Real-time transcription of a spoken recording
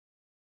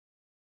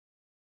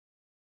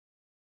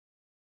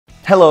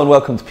Hello and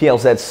welcome to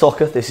PLZ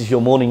Soccer. This is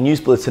your morning news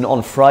bulletin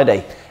on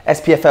Friday.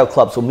 SPFL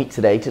clubs will meet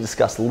today to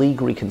discuss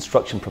league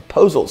reconstruction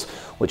proposals,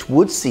 which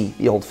would see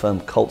the old firm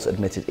Colts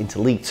admitted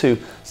into League 2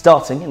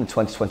 starting in the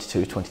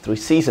 2022-23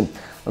 season.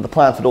 Now, the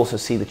plan would also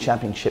see the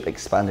championship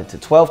expanded to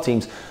 12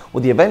 teams,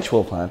 with the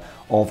eventual plan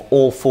of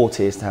all 4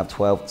 tiers to have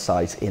 12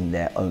 sides in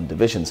their own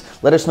divisions.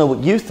 Let us know what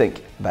you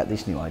think about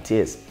these new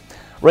ideas.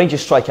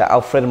 Rangers striker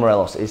Alfredo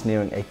Morelos is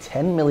nearing a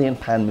 £10 million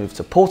move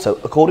to Porto,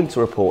 according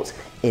to reports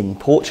in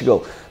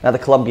Portugal. Now, the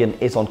Colombian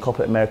is on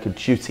Copa America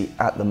duty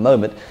at the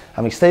moment,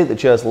 having stayed at the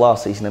Jers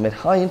last season amid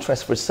high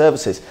interest for his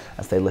services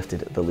as they lifted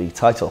the league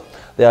title.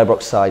 The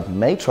Ibrox side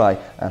may try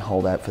and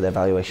hold out for their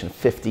valuation of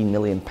 £15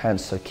 million,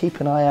 so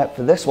keep an eye out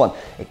for this one.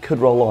 It could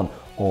roll on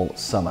all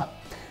summer.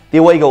 The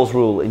away goals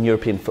rule in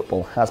European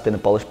football has been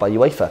abolished by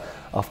UEFA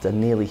after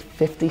nearly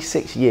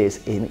 56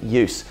 years in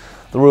use.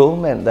 The rule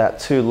meant that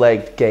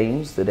two-legged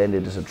games that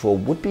ended as a draw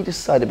would be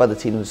decided by the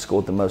team who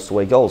scored the most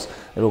away goals.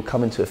 It will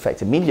come into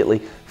effect immediately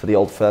for the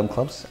old firm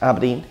clubs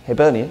Aberdeen,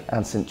 Hibernian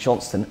and St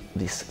Johnstone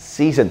this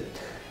season.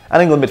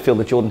 And England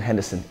midfielder Jordan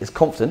Henderson is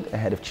confident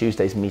ahead of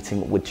Tuesday's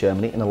meeting with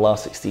Germany in the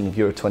last 16 of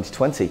Euro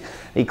 2020.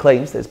 He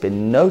claims there's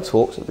been no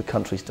talks of the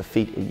country's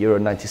defeat at Euro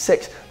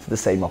 96 to the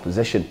same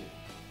opposition.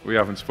 We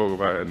haven't spoken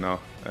about it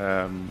now,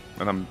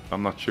 and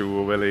I'm not sure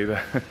we will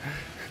either,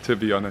 to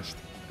be honest.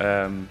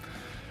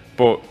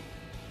 But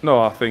no,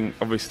 I think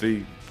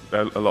obviously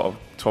a lot of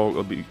talk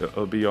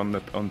will be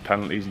on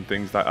penalties and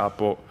things like that.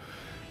 But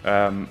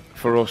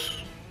for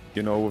us,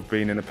 you know, we've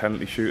been in a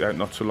penalty shootout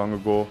not so long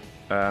ago,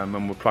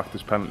 and we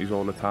practice penalties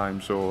all the time.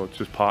 So it's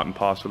just part and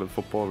parcel of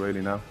football,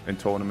 really, now in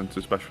tournaments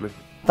especially.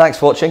 Thanks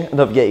for watching, and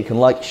don't forget you can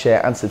like,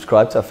 share and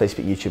subscribe to our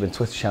Facebook, YouTube and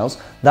Twitter channels.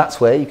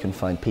 That's where you can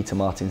find Peter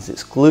Martin's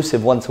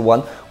exclusive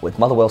one-to-one with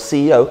Motherwell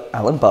CEO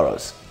Alan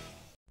Burrows.